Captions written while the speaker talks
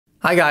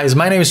Hi guys,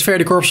 my name is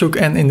Ferdy Korpshoek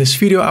and in this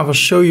video I will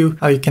show you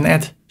how you can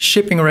add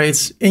shipping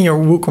rates in your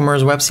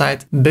WooCommerce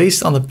website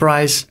based on the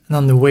price and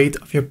on the weight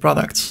of your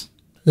products.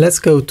 Let's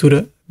go to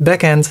the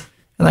backend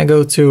and I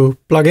go to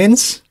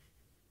Plugins,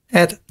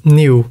 Add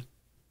New.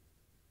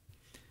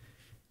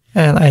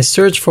 And I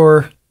search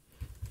for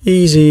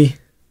Easy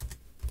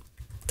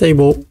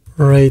Table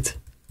Rate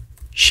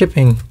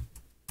Shipping.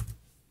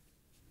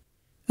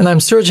 And I'm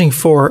searching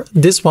for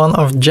this one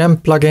of Gem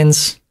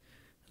Plugins.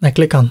 And I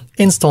click on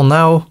Install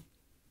Now.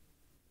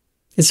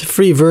 It's a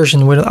free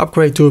version with an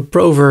upgrade to a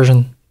pro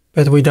version,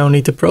 but we don't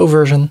need the pro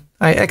version.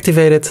 I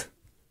activate it.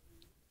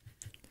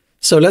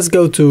 So let's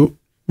go to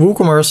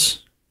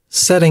WooCommerce,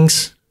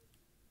 Settings,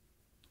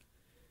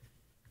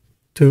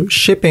 to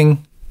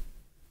Shipping,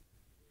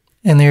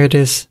 and here it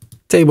is,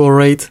 Table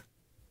Rate.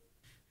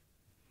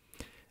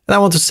 And I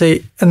want to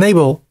say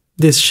enable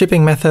this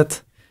shipping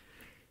method.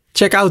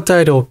 Checkout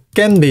title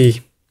can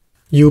be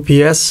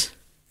UPS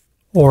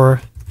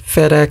or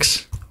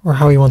FedEx or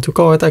how you want to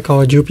call it. I call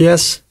it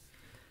UPS.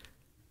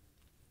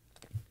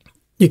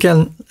 You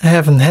can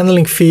have a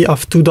handling fee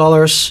of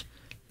 $2.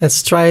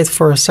 Let's try it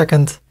for a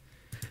second.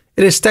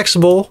 It is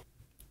taxable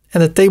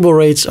and the table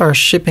rates are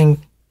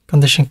shipping,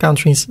 condition,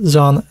 countries,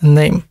 zone, and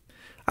name.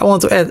 I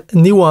want to add a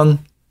new one,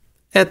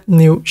 add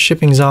new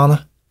shipping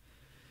zone.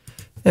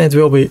 And it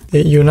will be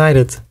the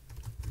United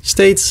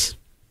States.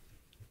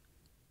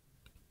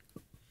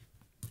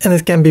 And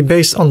it can be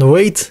based on the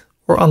weight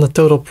or on the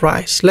total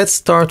price. Let's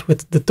start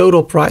with the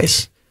total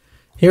price.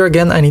 Here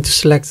again, I need to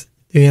select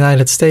the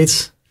United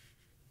States.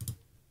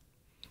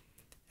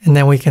 And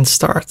then we can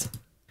start.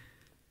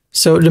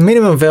 So the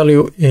minimum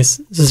value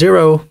is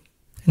 0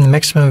 and the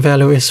maximum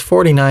value is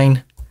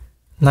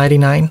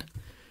 $49.99.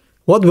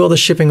 What will the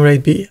shipping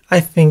rate be? I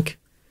think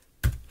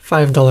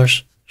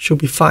 $5 should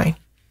be fine.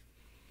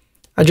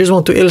 I just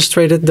want to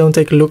illustrate it. Don't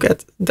take a look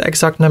at the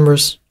exact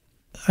numbers.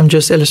 I'm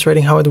just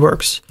illustrating how it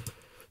works.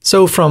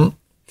 So from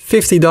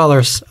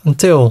 $50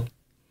 until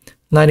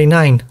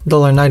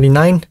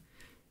 $99.99,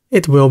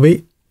 it will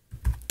be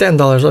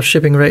 $10 of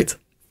shipping rate.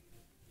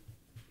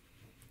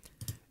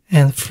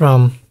 And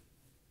from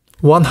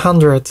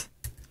 100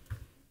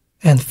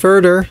 and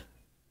further,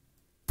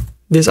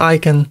 this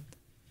icon,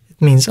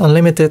 it means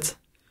unlimited,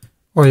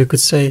 or you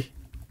could say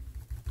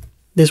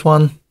this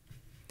one,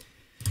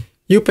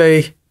 you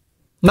pay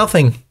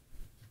nothing.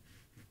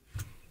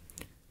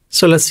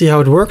 So let's see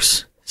how it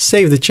works.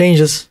 Save the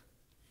changes.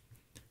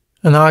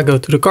 And now I go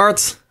to the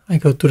cart, I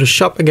go to the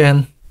shop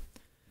again,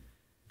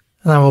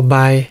 and I will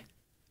buy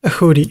a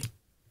hoodie.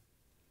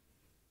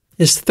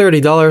 It's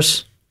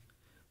 $30.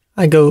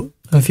 I go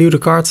and view the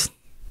cart.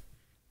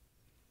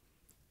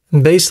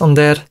 And based on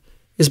that,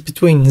 it's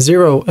between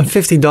 $0 and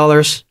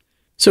 $50.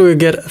 So you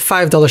get a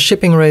 $5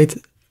 shipping rate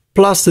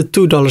plus the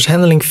 $2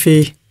 handling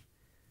fee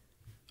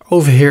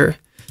over here.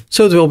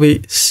 So it will be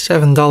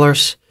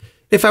 $7.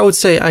 If I would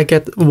say I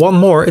get one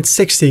more, it's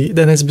 $60,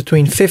 then it's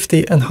between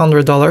 $50 and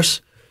 $100.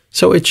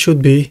 So it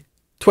should be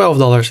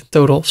 $12 in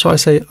total. So I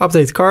say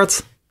update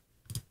cart.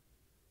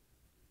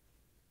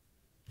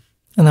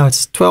 And now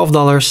it's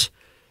 $12.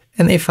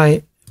 And if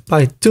I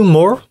buy two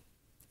more,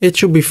 it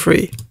should be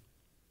free.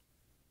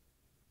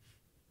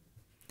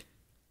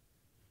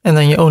 And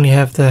then you only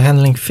have the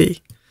handling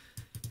fee.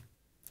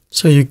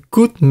 So you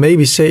could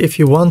maybe say if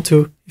you want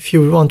to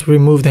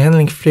remove the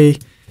handling fee,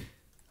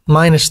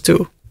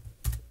 -2.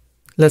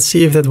 Let's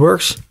see if that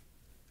works.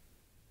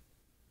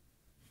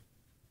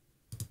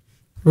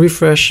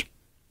 Refresh.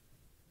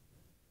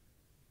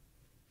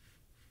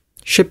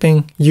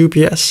 Shipping,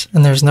 UPS,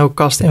 and there's no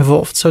cost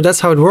involved. So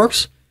that's how it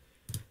works.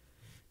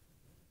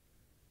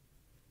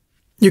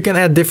 You can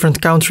add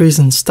different countries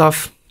and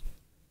stuff.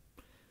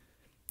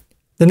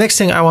 The next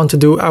thing I want to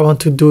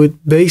do it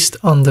based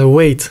on the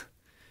weight.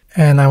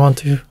 And I want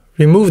to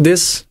remove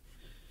this,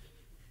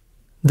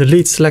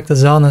 delete selected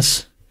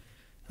zones.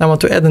 I want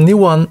to add a new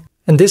one,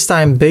 and this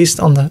time based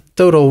on the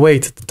total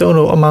weight, the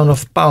total amount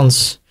of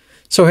pounds.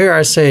 So here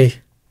I say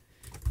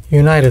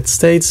United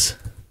States.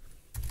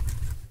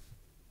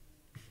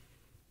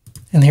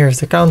 And here's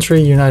the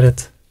country,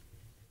 United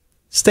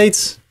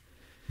States.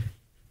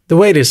 The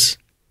weight is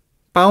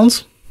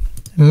pounds,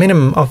 a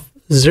minimum of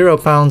 0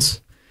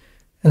 pounds,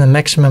 and a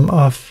maximum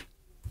of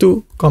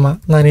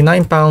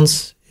 2.99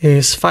 pounds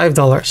is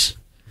 $5.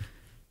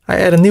 I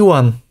add a new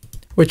one,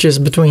 which is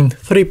between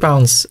 3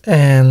 pounds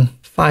and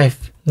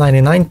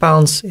 5.99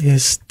 pounds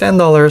is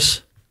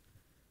 $10.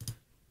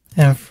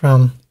 And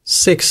from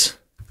 6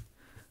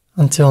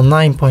 until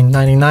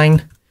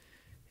 9.99,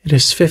 it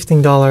is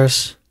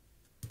 $15.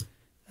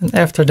 And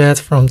after that,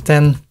 from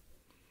 10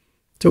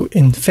 to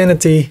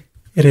infinity,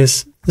 it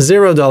is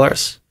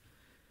 $0.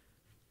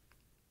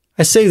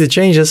 I save the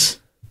changes.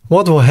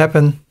 What will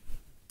happen?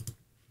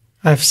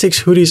 I have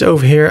 6 hoodies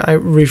over here. I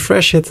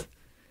refresh it.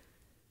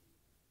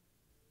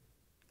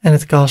 And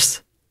it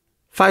costs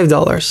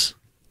 $5.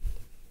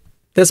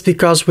 That's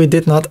because we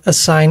did not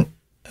assign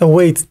a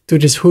weight to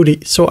this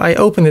hoodie. So I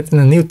open it in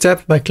a new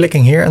tab by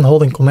clicking here and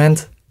holding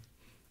Command.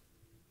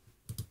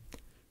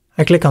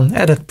 I click on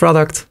Edit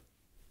Product.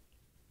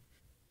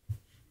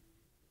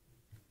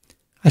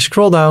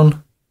 scroll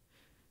down,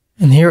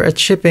 and here at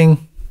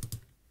shipping,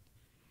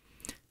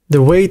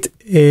 the weight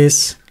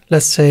is,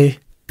 let's say,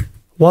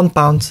 1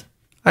 pound.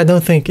 I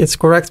don't think it's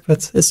correct,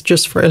 but it's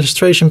just for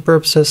illustration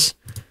purposes.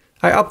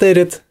 I update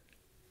it.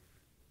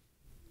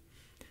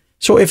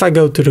 So if I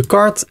go to the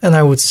cart and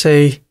I would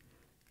say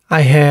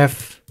I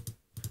have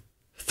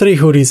 3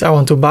 hoodies I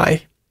want to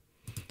buy,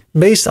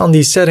 based on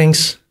these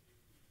settings,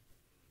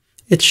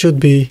 it should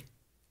be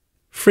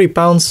 3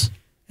 pounds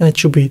and it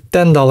should be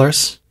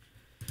 $10.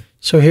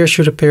 So here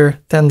should appear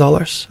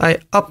 $10. I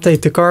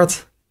update the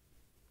cart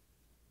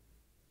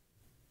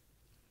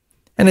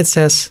and it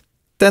says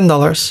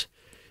 $10.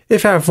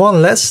 If I have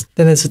one less,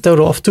 then it's a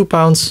total of 2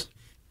 pounds,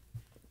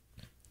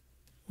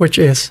 which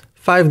is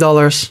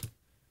 $5.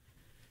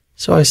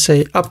 So I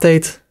say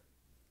update,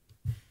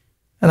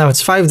 and now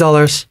it's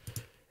 $5.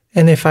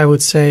 And if I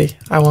would say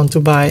I want to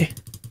buy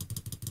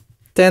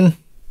 10,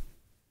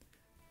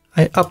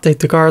 I update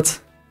the cart,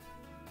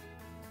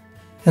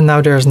 and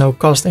now there's no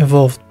cost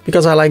involved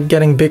because I like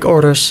getting big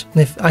orders.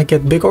 And if I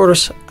get big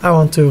orders, I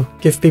want to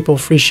give people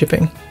free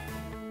shipping.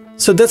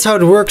 So that's how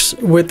it works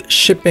with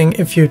shipping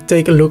if you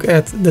take a look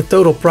at the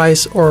total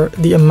price or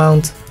the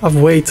amount of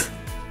weight.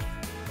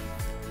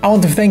 I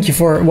want to thank you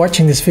for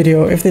watching this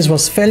video. If this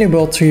was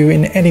valuable to you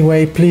in any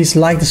way, please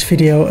like this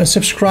video and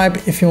subscribe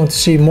if you want to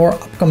see more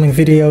upcoming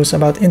videos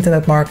about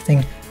internet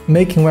marketing,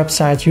 making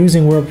websites,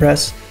 using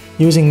WordPress,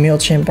 using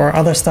MailChimp or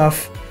other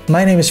stuff.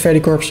 My name is Ferdy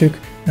Korpshoek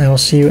and I will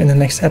see you in the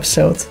next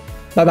episode.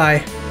 Bye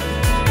bye.